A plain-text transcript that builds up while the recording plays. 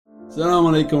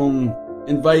As-salamu alaykum.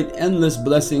 Invite endless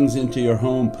blessings into your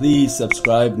home. Please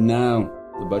subscribe now,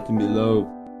 the button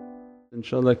below.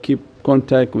 InshaAllah keep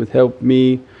contact with help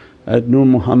me at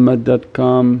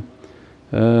nurmuhammad.com.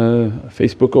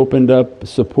 Facebook opened up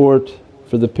support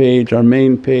for the page, our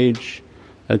main page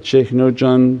at Shaykh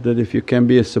Nurjan, that if you can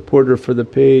be a supporter for the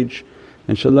page,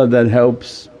 inshaAllah that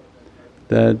helps.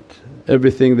 That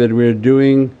everything that we're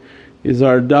doing is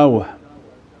our dawah.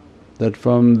 That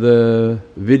from the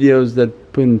videos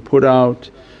that been put out,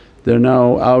 they're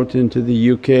now out into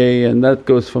the UK, and that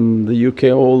goes from the UK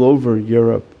all over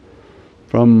Europe,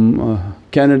 from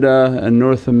Canada and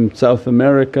North and South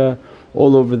America,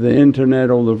 all over the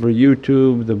internet, all over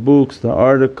YouTube, the books, the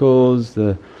articles,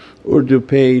 the Urdu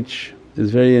page is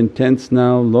very intense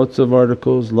now, lots of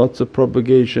articles, lots of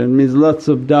propagation, means lots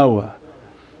of dawah.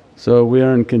 So we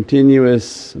are in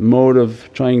continuous mode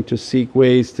of trying to seek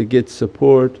ways to get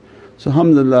support. So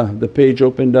alhamdulillah the page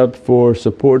opened up for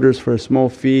supporters for a small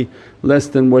fee, less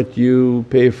than what you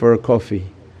pay for a coffee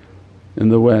in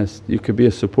the West. You could be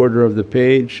a supporter of the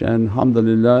page and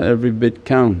alhamdulillah every bit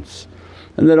counts.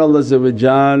 And that Allah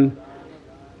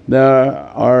there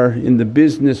are in the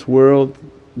business world,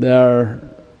 there are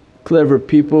clever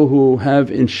people who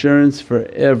have insurance for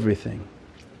everything,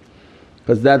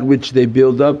 because that which they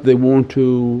build up they want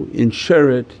to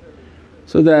insure it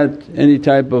so that any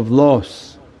type of loss,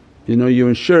 you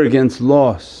insure against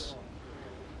loss.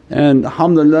 And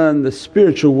alhamdulillah in the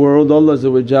spiritual world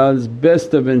Allah's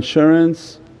best of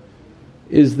insurance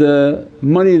is the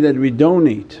money that we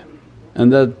donate,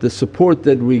 and that the support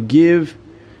that we give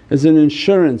is an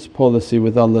insurance policy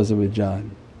with Allah,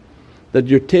 that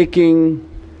you're taking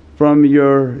from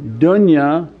your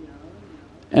dunya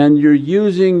and you're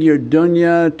using your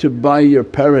dunya to buy your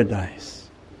paradise.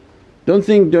 Don't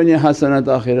think dunya hasanat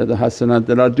akhirat hasanat,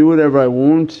 that I'll do whatever I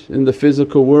want in the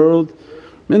physical world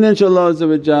and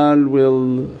inshaAllah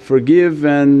will forgive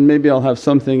and maybe I'll have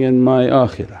something in my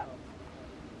akhirah.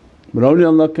 But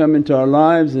awliyaullah come into our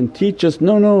lives and teach us,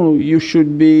 no, you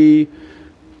should be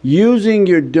using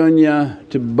your dunya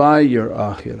to buy your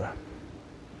akhirah.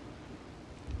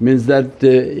 Means that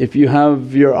if you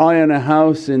have your eye on a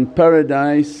house in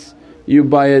paradise, you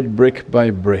buy it brick by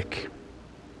brick.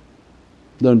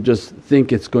 Don't just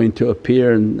think it's going to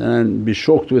appear and be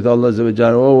shocked with Allah,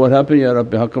 oh what happened ya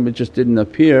Rabbi, how come it just didn't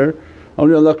appear?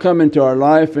 Awliyaullah come into our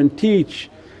life and teach,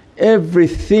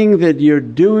 everything that you're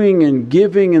doing and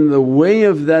giving in the way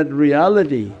of that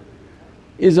reality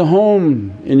is a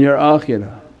home in your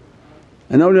akhirah.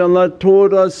 And awliyaullah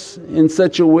taught us in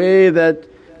such a way that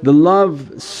the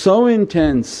love so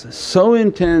intense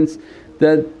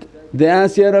that they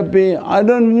ask, Ya Rabbi, I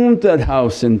don't want that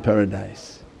house in paradise.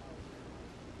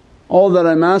 All that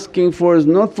I'm asking for is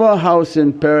not for a house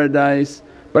in paradise,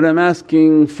 but I'm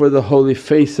asking for the holy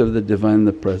face of the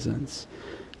Divinely Presence.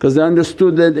 Because they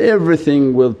understood that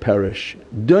everything will perish,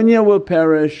 dunya will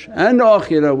perish and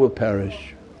akhirah will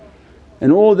perish,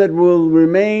 and all that will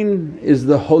remain is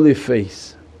the holy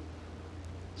face.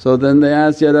 So then they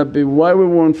ask, Ya Rabbi, why we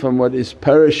want from what is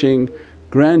perishing,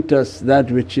 grant us that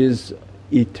which is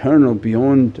eternal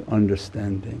beyond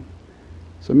understanding.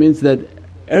 So it means that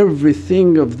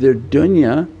everything of their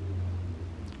dunya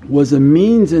was a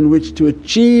means in which to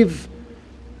achieve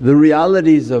the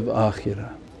realities of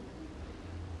akhirah,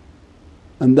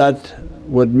 and that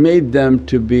what made them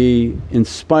to be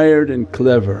inspired and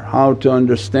clever, how to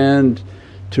understand,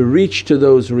 to reach to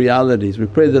those realities. We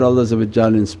pray that Allah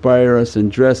inspire us and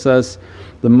dress us.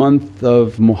 The month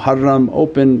of Muharram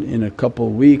open in a couple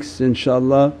weeks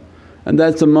inshaAllah, and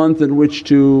that's a month in which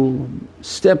to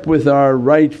step with our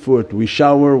right foot. We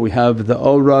shower, we have the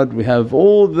awrad, we have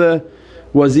all the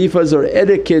wazifas or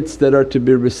etiquettes that are to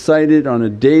be recited on a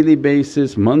daily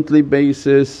basis, monthly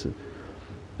basis,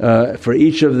 for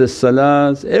each of the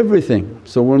salahs, everything.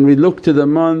 So when we look to the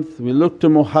month, we look to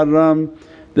Muharram,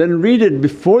 then read it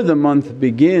before the month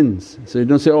begins. So you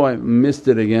don't say, oh I missed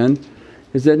it again.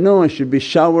 Is that no, I should be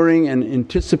showering and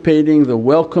anticipating the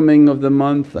welcoming of the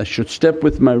month. I should step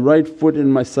with my right foot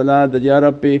in my salah that, Ya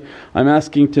Rabbi, I'm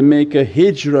asking to make a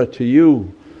hijrah to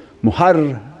you.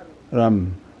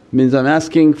 Muharram means I'm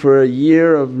asking for a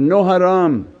year of no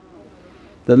haram,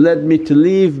 that led me to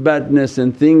leave badness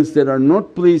and things that are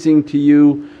not pleasing to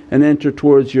you and enter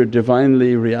towards your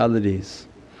Divinely realities.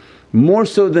 More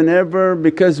so than ever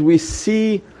because we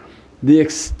see the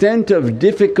extent of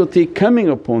difficulty coming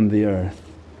upon the earth.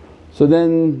 So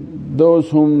then those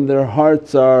whom their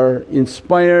hearts are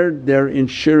inspired, they're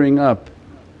insuring up.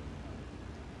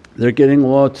 They're getting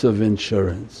lots of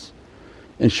insurance.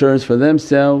 Insurance for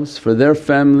themselves, for their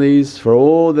families, for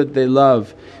all that they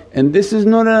love. And this is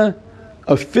not a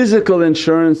a physical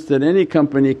insurance that any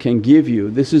company can give you.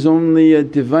 This is only a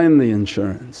Divinely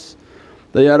insurance.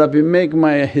 That, Ya Rabbi, make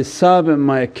my hisab and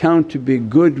my account to be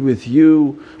good with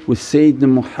you, with Sayyidina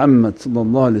Muhammad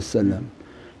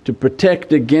to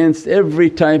protect against every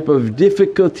type of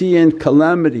difficulty and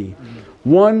calamity.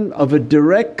 One of a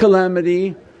direct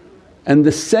calamity, and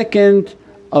the second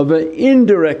of an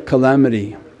indirect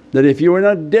calamity. That if you were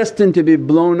not destined to be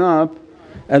blown up,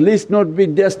 at least not be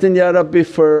destined, Ya Rabbi,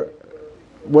 for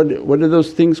what are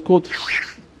those things called?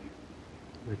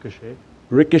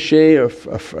 Ricochet or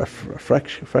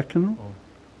fractional? Oh.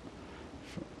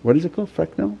 What is it called?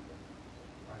 Fractional?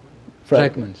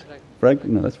 Fragments.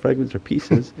 No, that's fragments or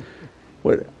pieces.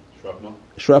 What?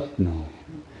 Shrapnel.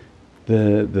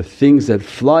 The things that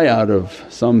fly out of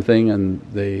something and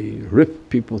they rip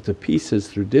people to pieces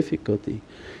through difficulty.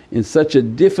 In such a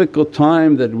difficult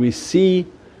time that we see,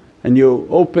 and you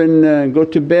go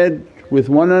to bed with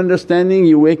one understanding,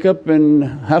 you wake up and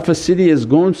half a city is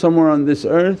gone somewhere on this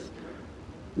earth.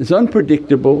 It's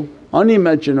unpredictable,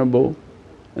 unimaginable,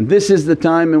 and this is the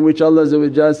time in which Allah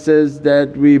says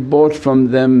that we bought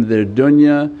from them their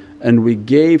dunya and we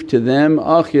gave to them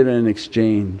akhirah in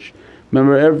exchange.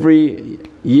 Remember, every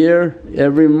year,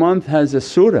 every month has a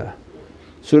surah.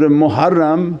 Surah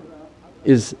Muharram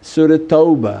is Surah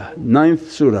Tawbah, 9th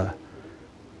surah.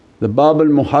 The Bab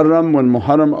al-Muharram, when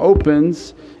Muharram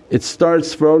opens, it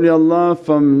starts for awliyaullah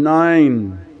from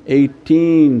 9,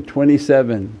 18,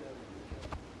 27.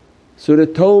 Surah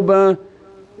Tawbah,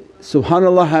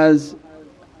 subhanAllah, has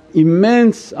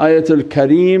immense ayatul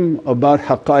kareem about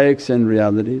haqqaiqs and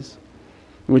realities,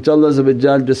 in which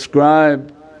Allah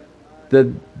described that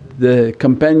the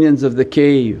companions of the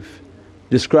cave,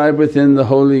 described within the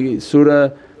holy surah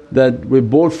that we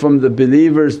bought from the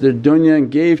believers their dunya and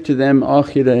gave to them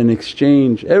akhirah in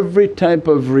exchange. Every type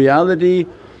of reality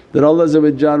that Allah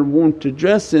won't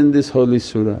address in this holy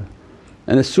surah,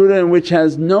 and a surah in which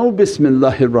has no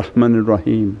Bismillahir Rahmanir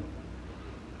Rahim.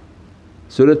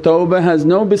 Surah Tawbah has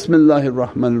no Bismillahir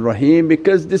Rahmanir Rahim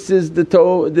because this is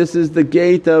the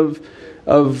gate of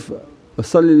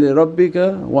Wasalli li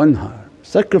rabbika wanhar,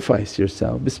 sacrifice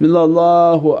yourself. Bismillah,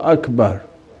 Allahu Akbar.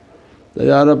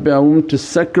 Ya Rabbi, I want to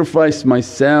sacrifice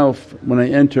myself when I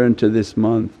enter into this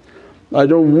month. I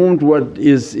don't want what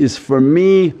is for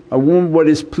me, I want what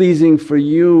is pleasing for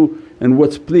you and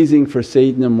what's pleasing for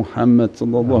Sayyidina Muhammad,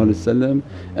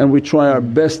 and we try our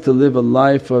best to live a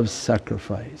life of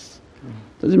sacrifice.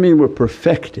 Doesn't mean we're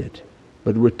perfected,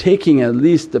 but we're taking at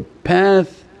least the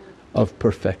path of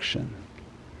perfection.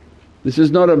 This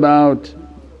is not about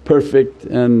perfect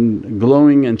and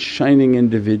glowing and shining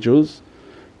individuals,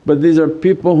 but these are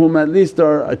people whom at least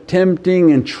are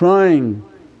attempting and trying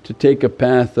to take a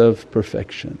path of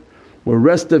perfection, where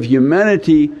rest of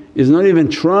humanity is not even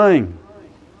trying,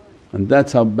 and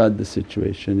that's how bad the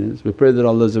situation is. We pray that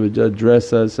Allah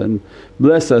address us and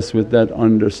bless us with that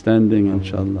understanding,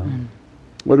 inshaAllah.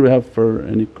 What do we have for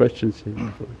any questions here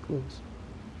before we close?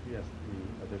 Yes,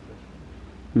 the other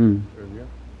question earlier.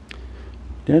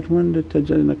 That one, the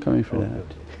tajalli not coming for that.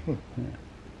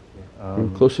 Yeah.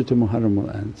 We're closer to Muharram, we'll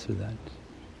answer that.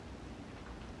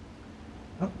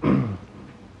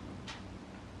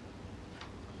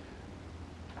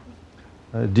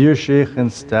 Dear Shaykh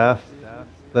and staff,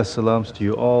 blessed salams to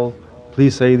you all.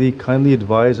 Please Sayyidi, kindly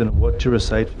advise on what to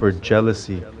recite for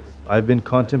jealousy. I've been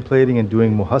contemplating and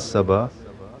doing muhasabah.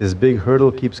 This big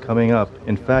hurdle keeps coming up.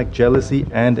 In fact, jealousy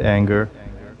and anger.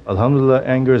 Alhamdulillah,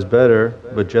 anger is better,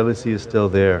 but jealousy is still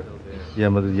there. Ya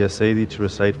Madad Ya Sayyidi, to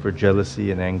recite for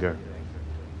jealousy and anger.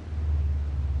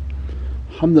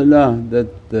 Alhamdulillah, that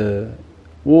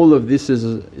all of this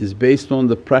is based on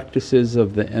the practices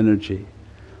of the energy.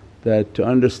 That to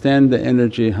understand the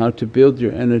energy, how to build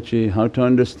your energy, how to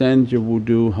understand your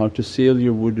wudu, how to seal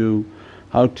your wudu,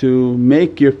 how to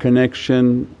make your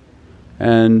connection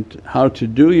and how to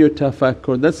do your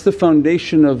tafakkur. That's the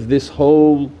foundation of this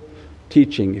whole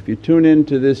teaching. If you tune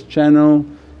into this channel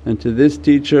and to this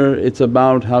teacher, it's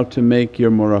about how to make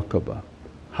your muraqabah,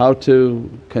 how to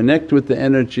connect with the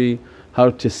energy,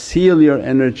 how to seal your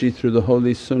energy through the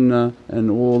holy sunnah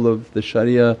and all of the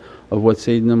sharia of what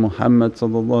Sayyidina Muhammad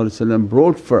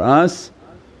brought for us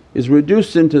is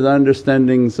reduced into the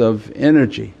understandings of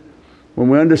energy. When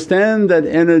we understand that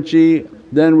energy,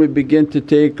 then we begin to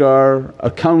take our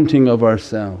accounting of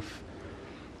ourselves.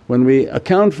 When we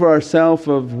account for ourselves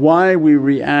of why we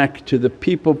react to the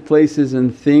people, places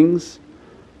and things,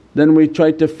 then we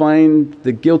try to find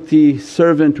the guilty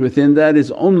servant within that is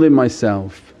only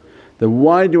myself. That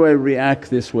why do I react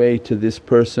this way to this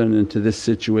person and to this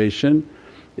situation?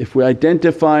 If we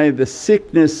identify the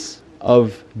sickness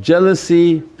of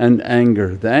jealousy and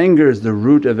anger. The anger is the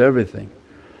root of everything,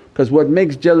 because what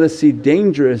makes jealousy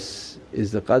dangerous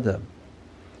is the qadab.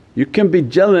 You can be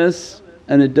jealous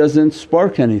and it doesn't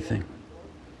spark anything.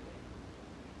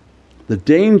 The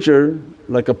danger,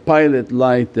 like a pilot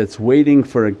light that's waiting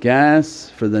for a gas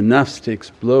for the nafs to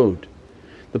explode.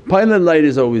 The pilot light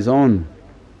is always on.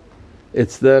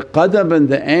 It's the qadab and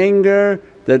the anger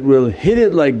that will hit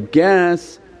it like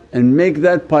gas and make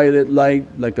that pilot light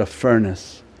like a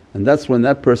furnace, and that's when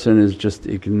that person is just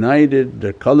ignited,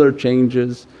 their colour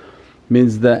changes.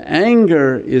 Means the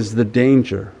anger is the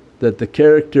danger, that the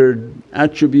character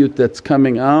attribute that's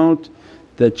coming out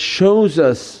that shows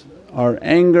us our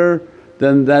anger,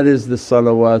 then that is the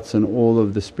salawats and all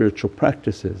of the spiritual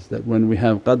practices. That when we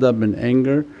have qadab and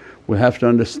anger, we have to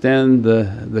understand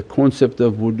the concept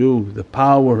of wudu, the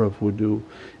power of wudu.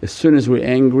 As soon as we're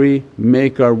angry,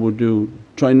 make our wudu,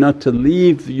 try not to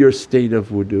leave your state of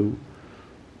wudu.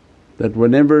 That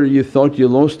whenever you thought you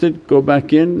lost it, go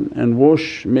back in and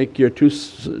wash, make your two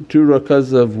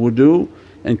rakahs of wudu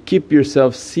and keep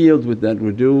yourself sealed with that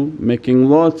wudu, making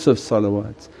lots of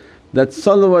salawats. That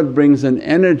salawat brings an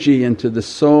energy into the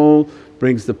soul,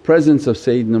 brings the presence of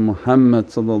Sayyidina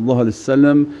Muhammad.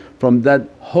 From that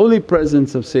holy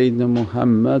presence of Sayyidina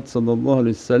Muhammad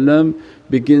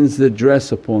begins the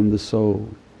dress upon the soul.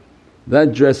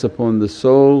 That dress upon the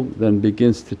soul then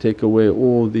begins to take away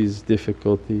all these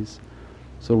difficulties.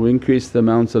 So we increase the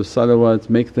amounts of salawats,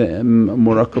 make the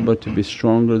muraqabah to be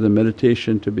stronger, the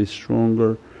meditation to be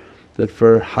stronger. That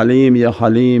for Halim, Ya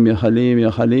Halim, Ya Halim,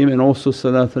 Ya Halim, and also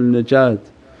Salatul Najat.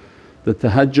 The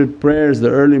tahajjud prayers, the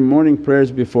early morning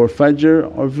prayers before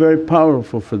Fajr are very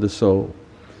powerful for the soul.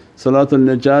 Salatul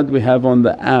Najat we have on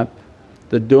the app.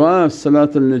 The du'a of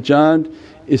Salatul Najat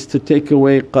is to take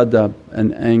away qadab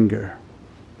and anger.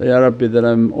 Ya Rabbi, that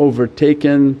I'm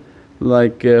overtaken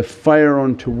like fire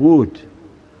onto wood.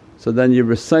 So then you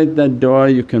recite that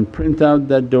du'a, you can print out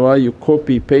that du'a, you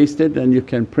copy paste it and you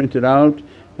can print it out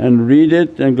and read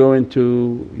it and go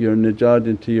into your najat,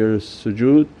 into your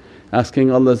sujood,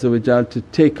 asking Allah to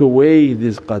take away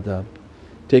this qadab,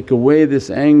 take away this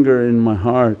anger in my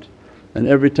heart. And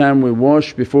every time we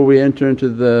wash, before we enter into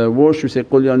the wash we say,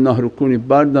 Qul ya nahru kuni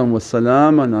bardan wa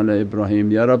salaman ala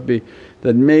Ibrahim. Ya Rabbi,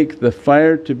 that make the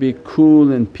fire to be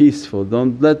cool and peaceful,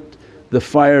 don't let the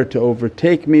fire to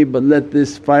overtake me but let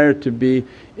this fire to be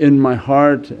in my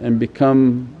heart and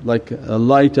become like a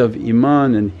light of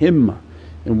iman and himmah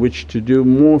in which to do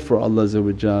more for Allah,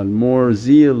 more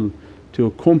zeal to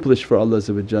accomplish for Allah,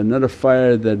 not a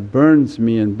fire that burns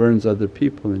me and burns other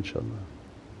people, inshaAllah.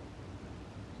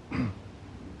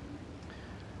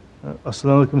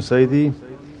 As-salamu alaykum Sayyidi.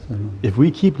 If we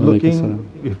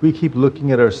keep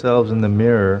looking at ourselves in the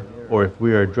mirror, or if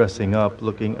we are dressing up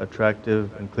looking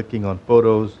attractive and clicking on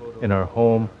photos in our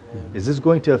home, is this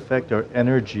going to affect our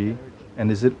energy,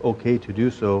 and is it okay to do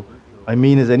so? I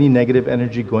mean, is any negative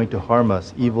energy going to harm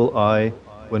us, evil eye,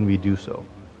 when we do so?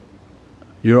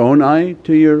 Your own eye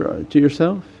to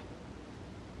yourself?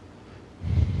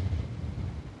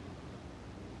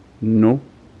 No,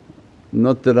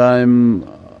 not that I'm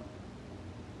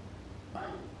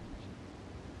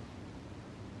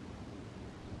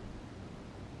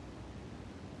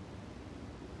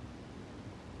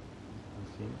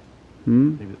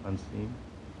maybe unseen?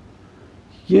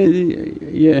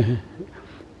 Yeah.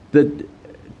 That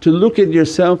to look at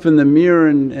yourself in the mirror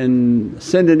and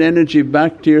send an energy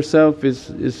back to yourself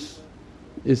is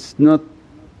not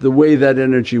the way that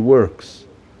energy works.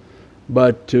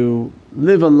 But to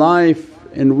live a life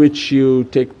in which you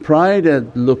take pride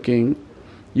at looking,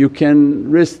 you can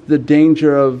risk the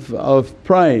danger of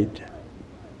pride.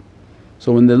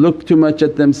 So when they look too much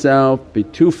at themselves, be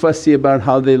too fussy about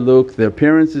how they look, their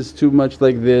appearance is too much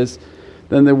like this,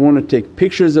 then they want to take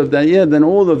pictures of that, then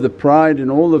all of the pride and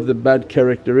all of the bad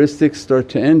characteristics start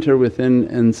to enter within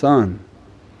insan.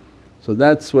 So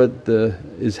that's what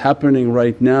is happening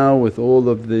right now with all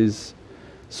of these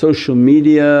social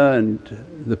media and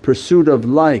the pursuit of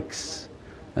likes,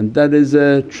 and that is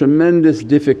a tremendous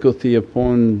difficulty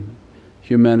upon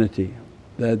humanity,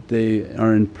 that they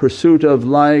are in pursuit of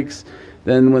likes.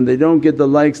 Then when they don't get the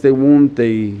likes they want,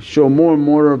 they show more and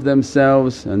more of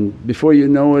themselves, and before you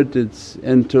know it, it's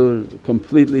into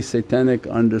completely satanic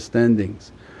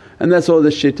understandings. And that's all the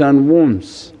shaitan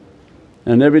wants.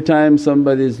 And every time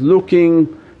somebody's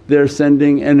looking, they're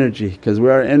sending energy, because we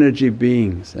are energy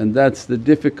beings, and that's the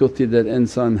difficulty that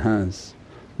insan has.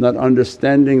 Not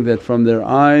understanding that from their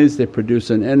eyes they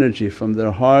produce an energy, from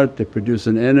their heart they produce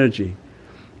an energy,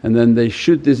 and then they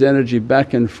shoot this energy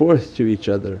back and forth to each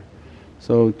other.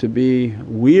 So to be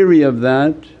weary of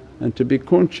that and to be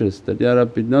conscious that, Ya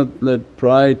Rabbi, not let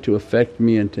pride to affect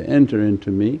me and to enter into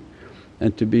me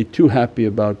and to be too happy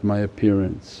about my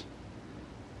appearance.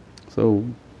 So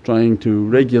trying to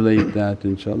regulate that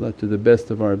inshaAllah to the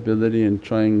best of our ability, and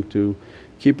trying to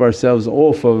keep ourselves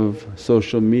off of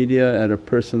social media at a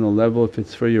personal level. If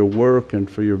it's for your work and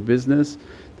for your business,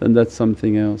 then that's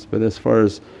something else. But as far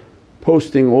as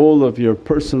posting all of your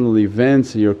personal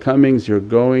events, your comings, your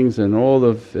goings, and all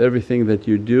of everything that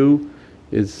you do,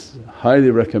 is highly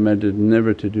recommended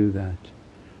never to do that.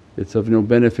 It's of no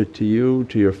benefit to you,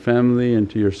 to your family, and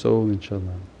to your soul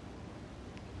inshaAllah.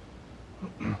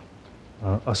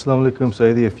 As-salamu alaykum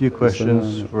Sayyidi, a few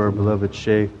questions for our beloved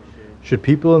Shaykh. Should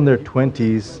people in their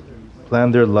 20s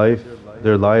plan their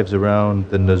lives around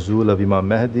the Nuzul of Imam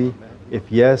Mahdi?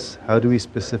 If yes, how do we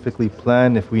specifically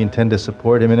plan if we intend to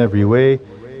support him in every way?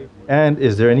 And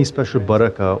is there any special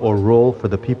barakah or role for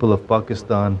the people of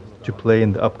Pakistan to play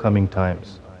in the upcoming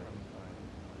times?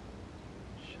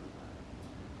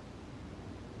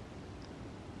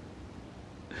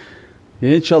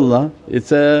 InshaAllah,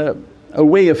 it's a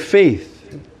way of faith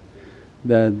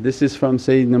that this is from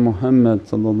Sayyidina Muhammad.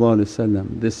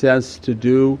 This has to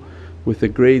do with the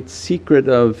great secret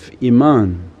of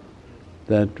Iman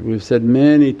that we've said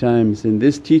many times in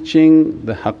this teaching.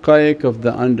 The haqqaiq of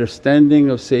the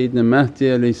understanding of Sayyidina Mahdi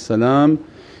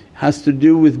has to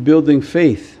do with building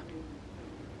faith.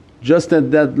 Just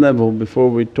at that level, before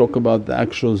we talk about the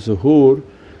actual zuhur,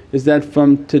 is that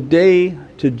from today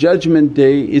to Judgment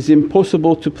Day is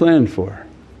impossible to plan for.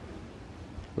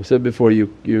 We said before,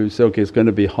 you say, okay, it's going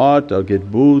to be hot, I'll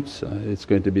get boots, it's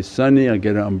going to be sunny, I'll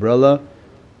get an umbrella.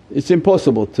 It's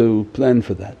impossible to plan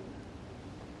for that.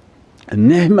 A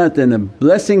ni'mat and a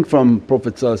blessing from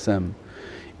Prophet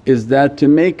is that to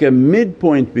make a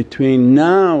midpoint between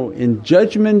now and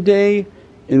Judgment Day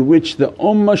in which the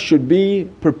ummah should be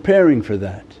preparing for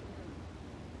that.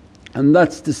 And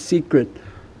that's the secret.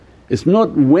 It's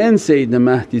not when Sayyidina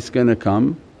Mahdi is going to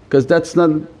come, because that's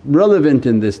not relevant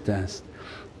in this test.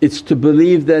 It's to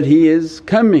believe that he is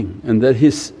coming and that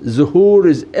his zuhur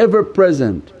is ever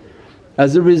present.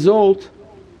 As a result,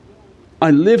 I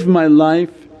live my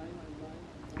life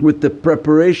with the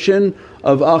preparation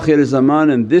of akhir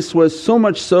zaman, and this was so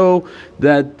much so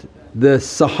that the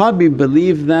Sahabi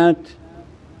believed that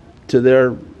to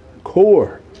their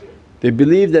core. They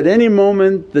believed at any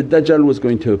moment the Dajjal was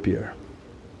going to appear.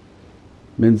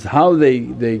 Means how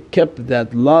they kept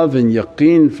that love and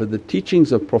yaqeen for the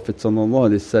teachings of Prophet. So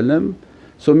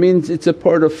means it's a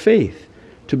part of faith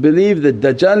to believe that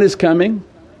Dajjal is coming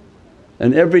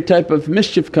and every type of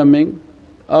mischief coming,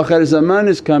 akhir zaman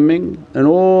is coming, and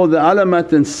all the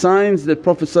alamat and signs that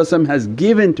Prophet has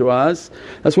given to us.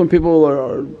 That's when people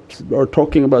are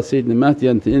talking about Sayyidina Mahdi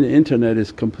on the internet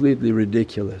is completely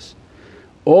ridiculous.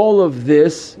 All of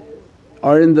this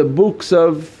are in the books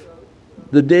of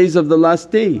the days of the last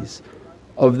days,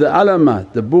 of the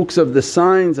alamat, the books of the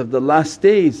signs of the last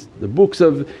days, the books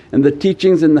of and the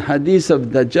teachings and the hadith of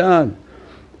Dajjal.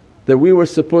 That we were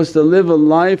supposed to live a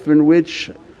life in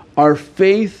which our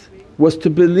faith was to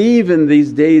believe in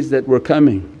these days that were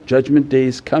coming. Judgment Day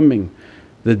is coming,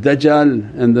 the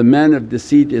Dajjal and the man of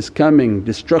deceit is coming,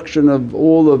 destruction of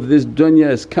all of this dunya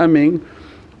is coming.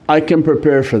 I can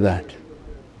prepare for that.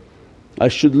 I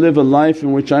should live a life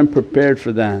in which I'm prepared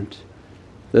for that.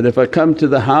 That if I come to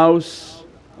the house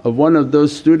of one of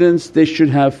those students, they should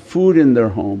have food in their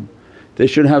home, they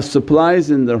should have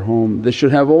supplies in their home, they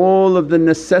should have all of the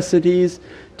necessities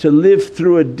to live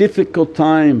through a difficult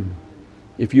time.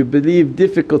 If you believe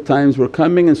difficult times were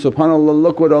coming, and subhanAllah,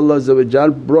 look what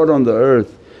Allah brought on the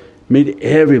earth, made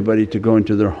everybody to go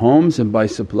into their homes and buy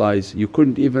supplies. You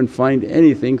couldn't even find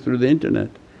anything through the internet,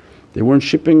 they weren't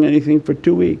shipping anything for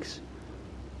 2 weeks.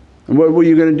 And what were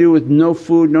you going to do with no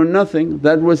food, no nothing?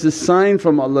 That was a sign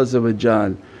from Allah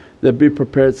that be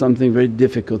prepared, something very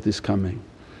difficult is coming.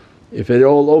 If it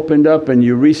all opened up and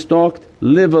you restocked,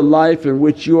 live a life in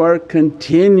which you are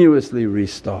continuously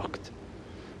restocked.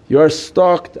 You are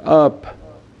stocked up.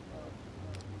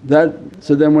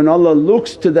 So then when Allah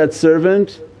looks to that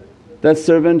servant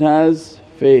has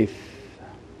faith.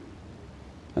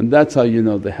 And that's how you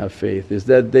know they have faith, is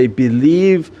that they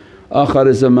believe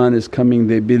akhir zaman is coming,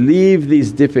 they believe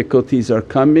these difficulties are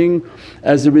coming.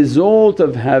 As a result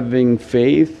of having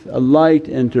faith, a light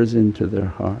enters into their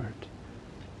heart.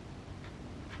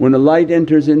 When a light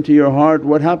enters into your heart,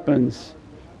 what happens?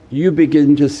 You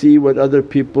begin to see what other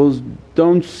people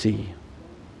don't see.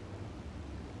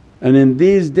 And in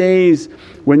these days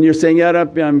when you're saying, Ya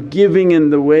Rabbi, I'm giving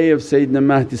in the way of Sayyidina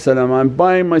Mahdi salam, I'm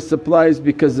buying my supplies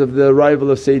because of the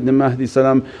arrival of Sayyidina Mahdi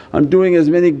salam, I'm doing as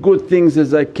many good things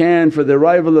as I can for the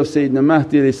arrival of Sayyidina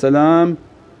Mahdi salam,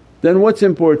 then what's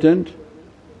important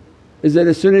is that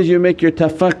as soon as you make your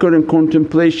tafakkur and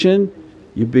contemplation,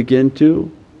 you begin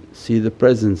to see the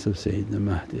presence of Sayyidina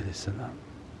Mahdi salam.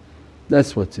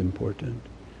 That's what's important.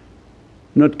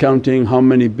 Not counting how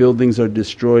many buildings are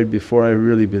destroyed before I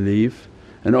really believe,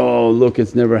 and oh look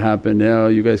it's never happened, oh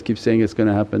you guys keep saying it's going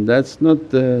to happen. That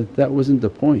wasn't the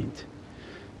point.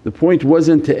 The point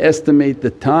wasn't to estimate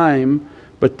the time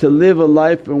but to live a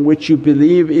life in which you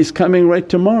believe is coming right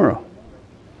tomorrow.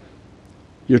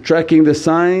 You're tracking the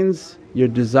signs, your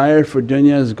desire for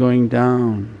dunya is going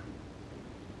down.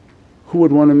 Who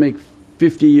would want to make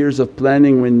 50 years of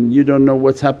planning when you don't know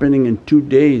what's happening in 2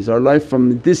 days? Our life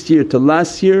from this year to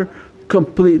last year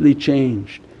completely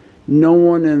changed. No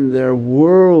one in their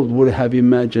world would have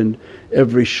imagined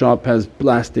every shop has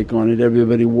plastic on it,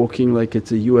 everybody walking like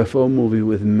it's a UFO movie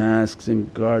with masks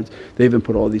and guards. They even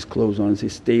put all these clothes on and say,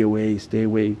 stay away, stay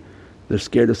away. They're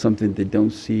scared of something they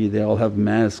don't see. They all have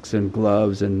masks and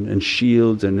gloves and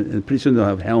shields and pretty soon they'll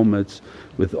have helmets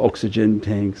with oxygen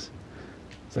tanks.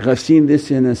 It's like, I've seen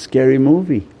this in a scary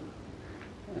movie,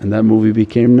 and that movie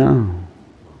became now.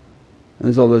 And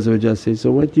as Allah says,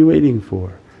 so what are you waiting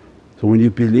for? So when you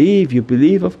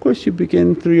believe, of course you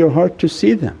begin through your heart to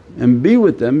see them and be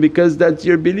with them because that's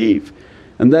your belief,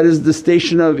 and that is the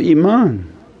station of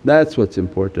iman. That's what's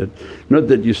important. Not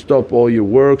that you stop all your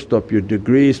work, stop your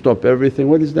degree, stop everything.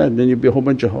 What is that? Then you'll be a whole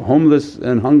bunch of homeless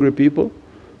and hungry people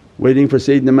waiting for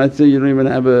Sayyidina Mahdi. You don't even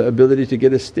have a ability to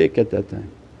get a stick at that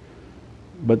time.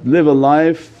 But live a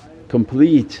life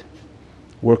complete,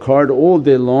 work hard all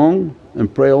day long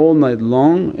and pray all night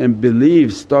long and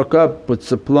believe, stock up, put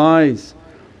supplies,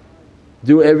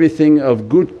 do everything of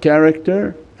good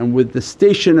character, and with the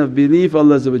station of belief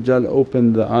Allah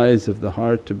open the eyes of the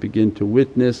heart to begin to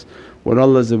witness what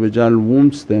Allah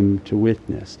wants them to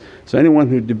witness. So anyone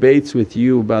who debates with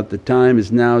you about the time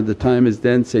is now, the time is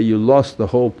then, say, you lost the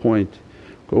whole point.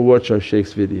 Go watch our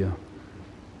shaykh's video.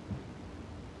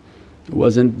 It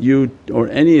wasn't you or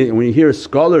any. When you hear a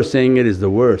scholar saying it is the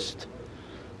worst,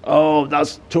 oh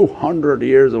that's 200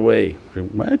 years away.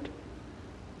 What?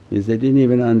 Is they didn't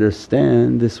even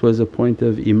understand this was a point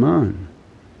of iman.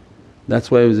 That's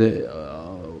why it was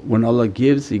when Allah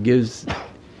gives, He gives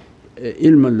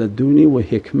ilm al-laduni wa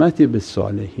hikmati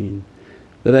bis-salihin,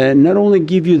 that I not only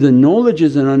give you the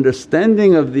knowledges and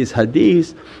understanding of these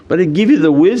hadiths but I give you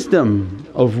the wisdom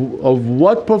of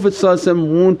what Prophet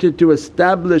wanted to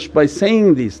establish by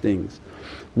saying these things.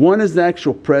 One is the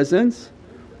actual presence,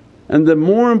 and the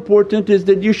more important is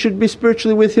that you should be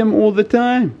spiritually with him all the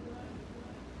time.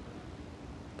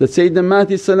 That Sayyidina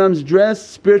Mahdi's dress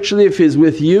spiritually if he's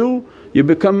with you, you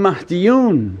become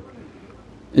Mahdiyun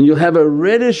and you'll have a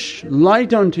reddish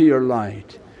light onto your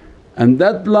light, and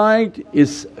that light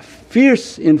is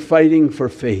fierce in fighting for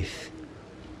faith.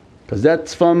 Because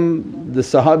that's from the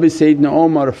Sahabi Sayyidina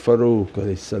Umar Farooq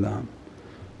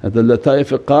at the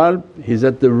Lataif al-Qalb, he's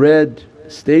at the red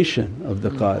station of the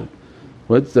qalb.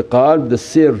 What's the qalb? The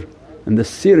sir, and the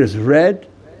sir is red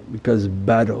because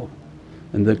battle,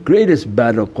 and the greatest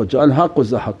battle qul al-haq wa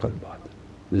zahaq al-batil.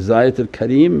 There's Ayat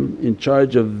al-Kareem in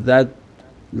charge of that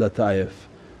lataif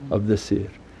of the sir,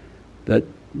 that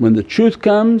when the truth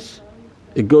comes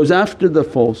it goes after the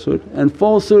falsehood, and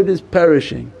falsehood is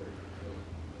perishing.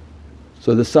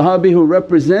 So the Sahabi who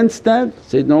represents that,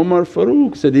 Sayyidina Umar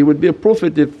Farooq said he would be a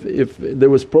prophet if there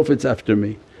was prophets after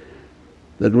me.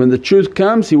 That when the truth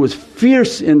comes he was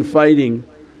fierce in fighting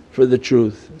for the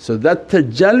truth. So that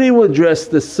tajalli will dress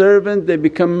the servant, they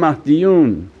become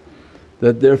Mahdiyun,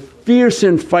 that they're fierce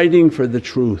in fighting for the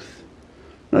truth,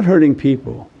 not hurting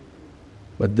people,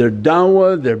 but their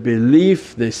da'wah, their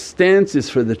belief, their stance is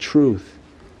for the truth,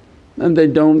 and they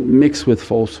don't mix with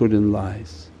falsehood and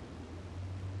lies.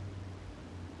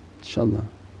 InshaAllah.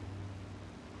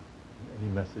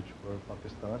 Any message for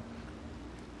Pakistan?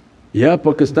 Yeah,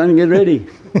 Pakistan, get ready.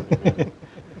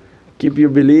 Keep your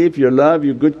belief, your love,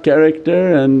 your good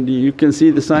character, and you can see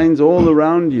the signs all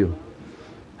around you.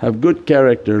 Have good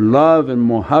character, love and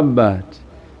muhabbat.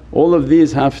 All of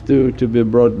these have to be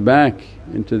brought back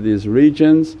into these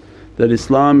regions, that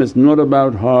Islam is not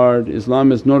about hard,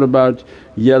 Islam is not about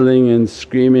yelling and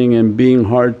screaming and being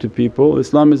hard to people.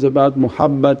 Islam is about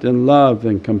muhabbat and love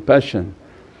and compassion,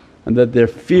 and that they're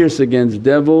fierce against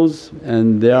devils,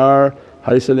 and they are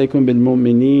haris alaykum bil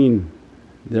mu'mineen,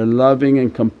 they're loving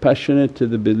and compassionate to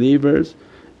the believers,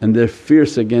 and they're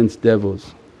fierce against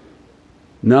devils.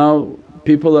 Now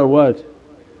people are what?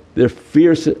 They're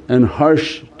fierce and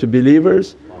harsh to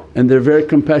believers and they're very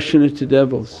compassionate to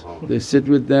devils. They sit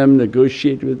with them,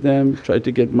 negotiate with them, try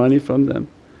to get money from them.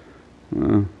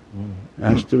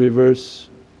 Has to reverse,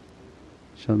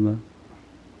 inshaAllah.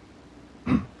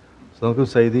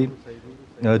 Assalamualaikum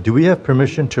Sayyidi. Do we have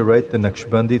permission to write the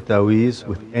Naqshbandi Taweez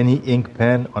with any ink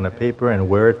pen on a paper and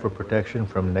wear it for protection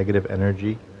from negative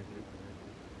energy?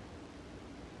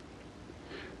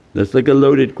 That's like a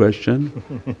loaded question.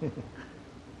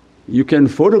 You can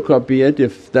photocopy it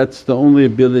if that's the only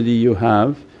ability you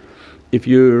have. If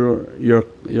your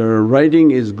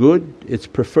writing is good, it's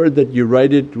preferred that you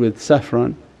write it with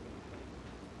saffron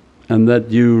and that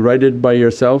you write it by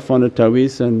yourself on a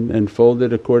taweez and fold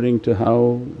it according to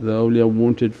how the awliya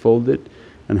want it folded,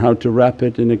 and how to wrap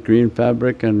it in a green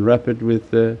fabric and wrap it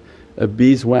with a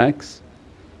beeswax.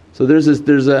 So there's a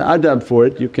adab for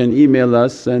it. You can email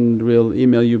us and we'll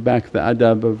email you back the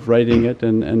adab of writing it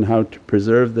and how to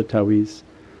preserve the taweez.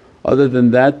 Other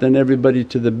than that, then everybody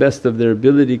to the best of their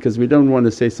ability, because we don't want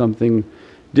to say something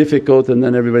difficult and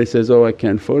then everybody says, oh I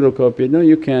can't photocopy it. No,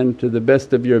 you can to the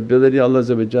best of your ability. Allah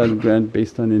grant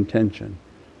based on intention.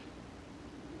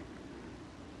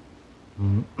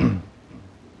 We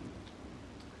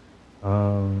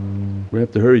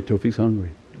have to hurry, Tawfiq's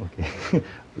hungry. Okay.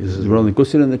 This is rolling. Go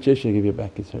sit on the chair, Shaykh, if your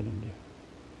back is hurting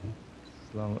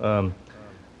you.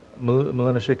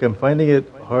 Mawlana Shaykh, I'm finding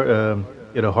it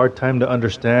a hard time to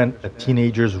understand a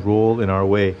teenager's role in our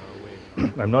way.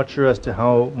 I'm not sure as to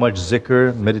how much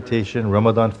zikr, meditation,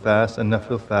 Ramadan fast and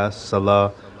nafil fast,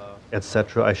 salah,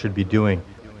 etc. I should be doing.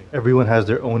 Everyone has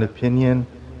their own opinion,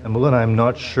 and Mawlana, I'm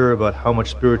not sure about how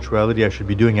much spirituality I should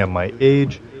be doing at my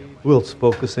age whilst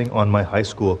focusing on my high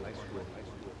school.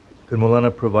 Could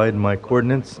Mawlana provide my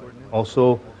coordinates?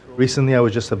 Also, recently I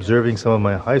was just observing some of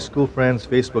my high school friends'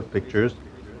 Facebook pictures.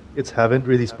 Haven't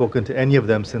really spoken to any of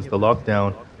them since the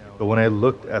lockdown, but when I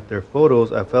looked at their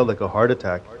photos I felt like a heart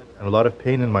attack and a lot of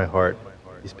pain in my heart.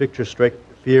 These pictures strike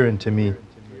fear into me.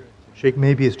 Shaykh,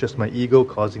 maybe it's just my ego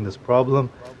causing this problem,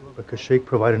 but could Shaykh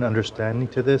provide an understanding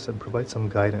to this and provide some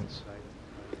guidance?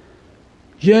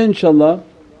 Yeah, inshaAllah.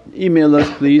 Email us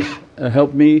please,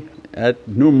 help me at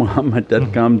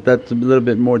noormuhammad.com. That's a little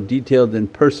bit more detailed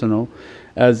and personal.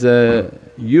 As a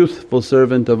youthful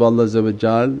servant of Allah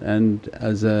and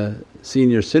as a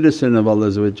senior citizen of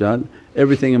Allah,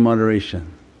 everything in moderation.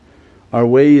 Our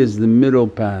way is the middle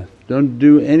path. Don't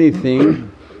do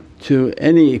anything to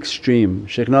any extreme.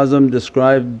 Shaykh Nazim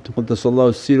described,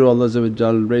 Qaddasallahu siru, Allah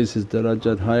raised his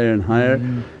darajat higher and higher,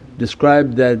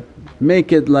 described that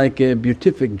make it like a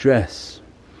beatific dress,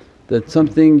 that's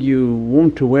something you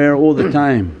want to wear all the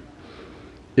time.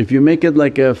 If you make it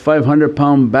like a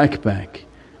 500-pound backpack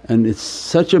and it's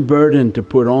such a burden to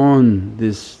put on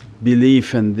this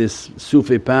belief and this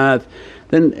Sufi path,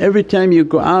 then every time you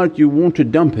go out you want to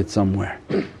dump it somewhere.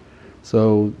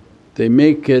 So they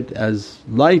make it as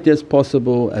light as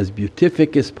possible, as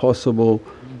beatific as possible.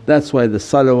 That's why the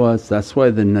salawats, that's why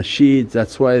the nasheeds,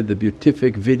 that's why the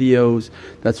beatific videos,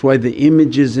 that's why the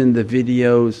images in the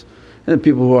videos. And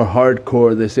people who are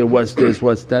hardcore, they say, what's this,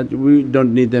 what's that, we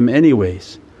don't need them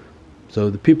anyways. So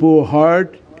the people who are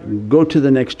hard, go to the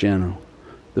next channel.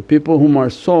 The people whom are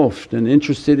soft and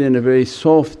interested in a very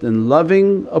soft and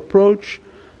loving approach,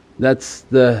 that's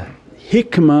the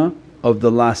hikmah of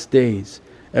the last days.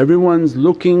 Everyone's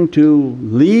looking to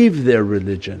leave their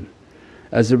religion.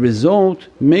 As a result,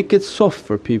 make it soft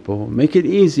for people, make it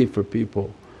easy for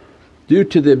people, due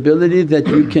to the ability that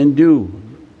you can do.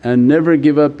 And never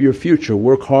give up your future.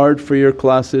 Work hard for your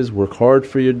classes, work hard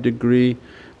for your degree,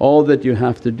 all that you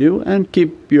have to do, and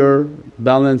keep your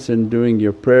balance in doing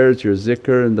your prayers, your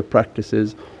zikr and the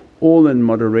practices, all in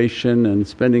moderation, and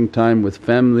spending time with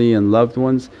family and loved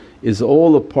ones is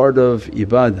all a part of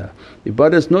ibadah.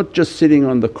 Ibadah is not just sitting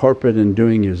on the carpet and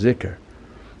doing your zikr.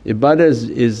 Ibadah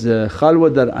is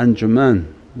khalwa dar anjuman,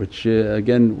 which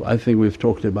again I think we've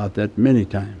talked about that many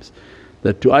times.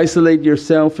 That to isolate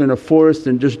yourself in a forest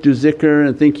and just do zikr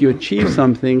and think you achieve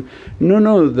something.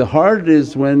 No, the hard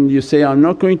is when you say, I'm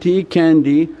not going to eat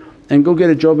candy and go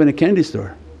get a job in a candy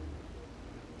store.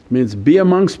 It means be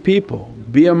amongst people,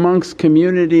 be amongst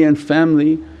community and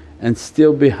family and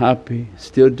still be happy,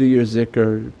 still do your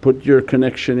zikr, put your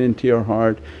connection into your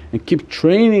heart and keep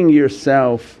training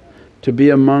yourself to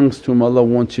be amongst whom Allah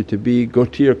wants you to be. Go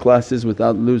to your classes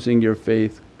without losing your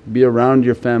faith. Be around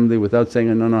your family without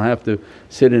saying, no, I have to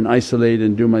sit and isolate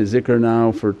and do my zikr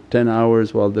now for 10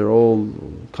 hours while they're all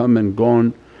come and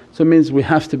gone. So it means we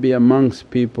have to be amongst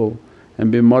people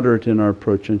and be moderate in our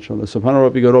approach, inshaAllah.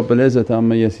 Subhana rabbika rabbil izzati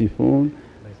amma yasifoon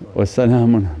wa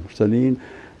salaamun ala mursaleen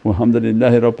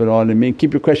Walhamdulillahi Rabbil Alameen.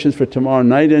 Keep your questions for tomorrow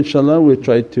night inshaAllah. We'll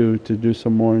try to do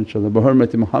some more inshaAllah. Bi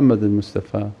hurmati Muhammad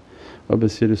al-Mustafa wa bi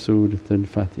siri Surat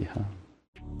al-Fatiha.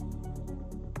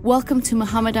 Welcome to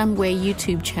Muhammadan Way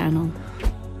YouTube channel,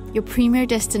 your premier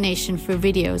destination for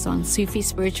videos on Sufi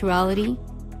spirituality,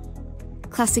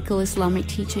 classical Islamic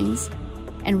teachings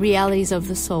and realities of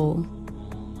the soul.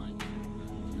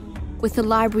 With a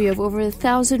library of over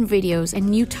 1,000 videos and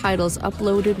new titles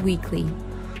uploaded weekly.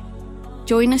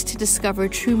 Join us to discover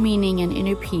true meaning and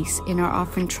inner peace in our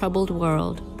often troubled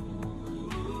world.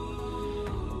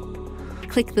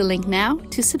 Click the link now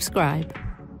to subscribe.